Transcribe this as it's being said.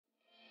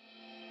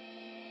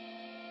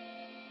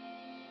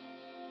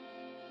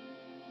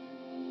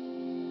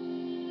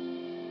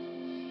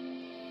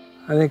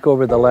I think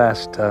over the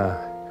last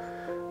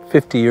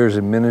 50 years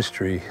of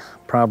ministry,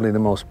 probably the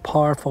most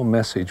powerful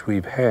message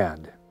we've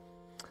had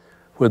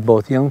with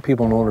both young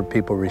people and older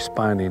people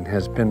responding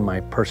has been my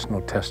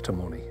personal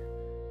testimony.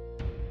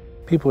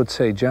 People would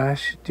say,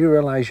 Josh, do you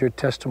realize your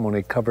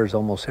testimony covers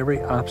almost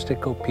every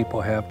obstacle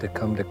people have to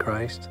come to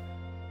Christ?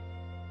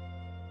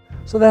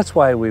 So that's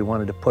why we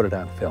wanted to put it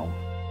on film.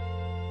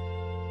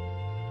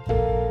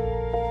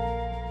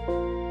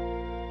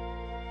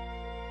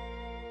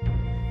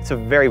 It's a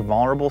very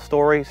vulnerable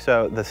story,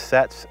 so the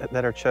sets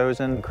that are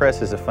chosen,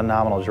 Chris is a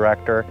phenomenal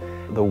director.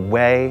 The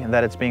way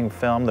that it's being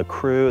filmed, the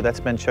crew that's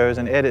been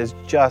chosen, it is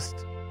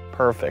just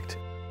perfect.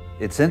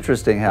 It's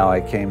interesting how I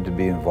came to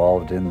be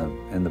involved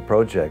in the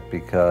project,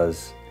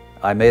 because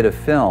I made a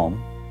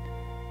film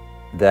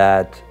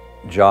that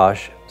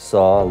Josh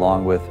saw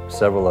along with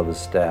several of his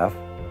staff,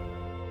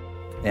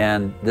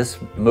 and this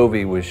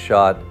movie was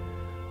shot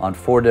on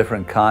 4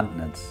 different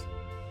continents.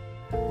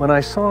 When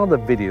I saw the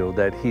video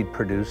that he'd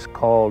produced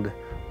called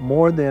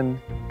More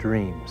Than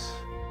Dreams,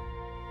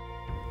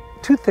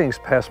 2 things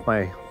passed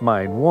my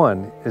mind.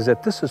 One is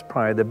that this is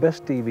probably the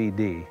best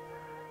DVD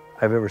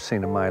I've ever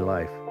seen in my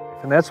life.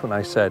 And that's when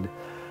I said,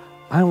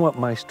 I want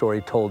my story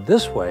told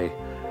this way,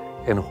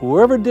 and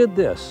whoever did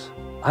this,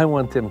 I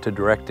want them to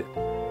direct it.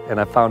 And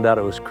I found out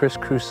it was Chris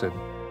Cruson.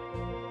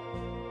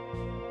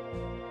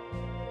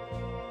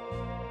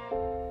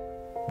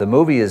 The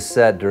movie is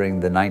set during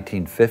the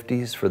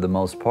 1950s for the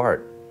most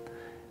part.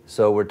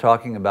 So we're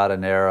talking about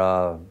an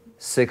era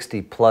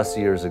 60 plus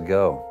years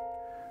ago.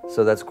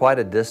 So that's quite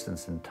a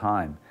distance in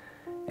time.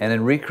 And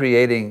in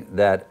recreating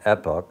that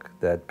epoch,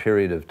 that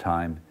period of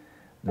time,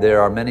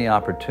 there are many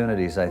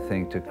opportunities, I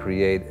think, to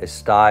create a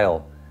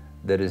style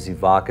that is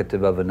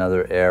evocative of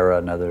another era,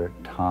 another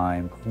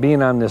time.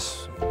 Being on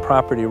this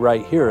property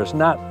right here is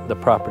not the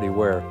property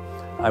where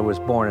I was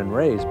born and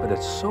raised, but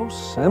it's so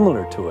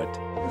similar to it.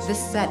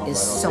 This set is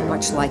so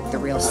much like the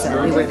real set.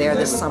 We were there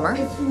this summer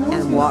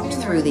and walked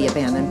through the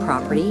abandoned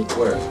property,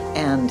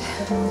 and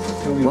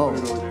whoa.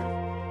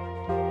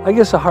 I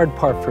guess the hard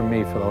part for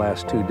me for the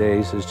last 2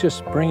 days is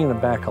just bringing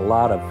back a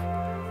lot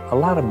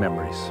of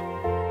memories.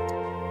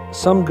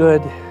 Some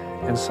good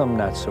and some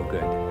not so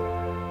good.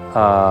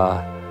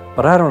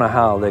 But I don't know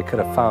how they could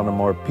have found a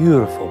more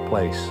beautiful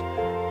place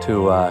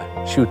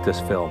to shoot this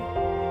film.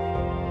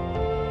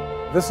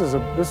 This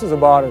is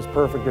about as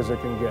perfect as it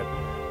can get.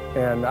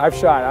 And I've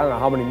shot, I don't know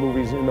how many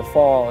movies in the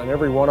fall, and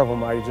every one of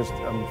them I'm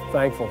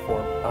thankful for.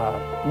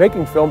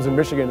 Making films in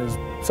Michigan is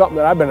something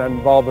that I've been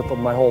involved with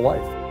my whole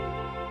life.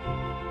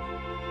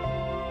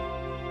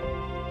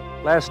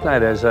 Last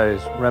night, as I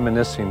was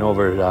reminiscing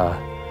over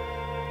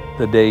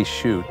the day's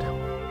shoot,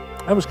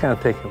 I was kind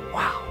of thinking,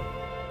 wow,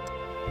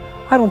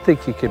 I don't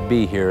think you could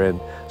be here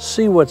and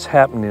see what's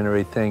happening and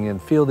everything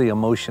and feel the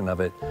emotion of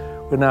it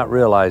without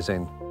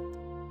realizing,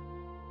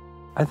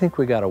 I think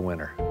we got a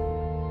winner.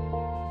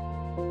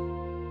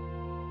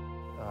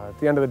 At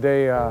the end of the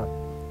day,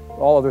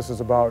 all of this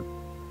is about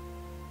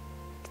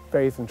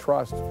faith and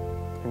trust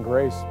and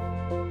grace.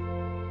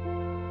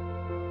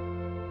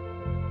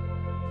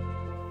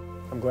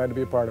 I'm glad to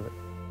be a part of it.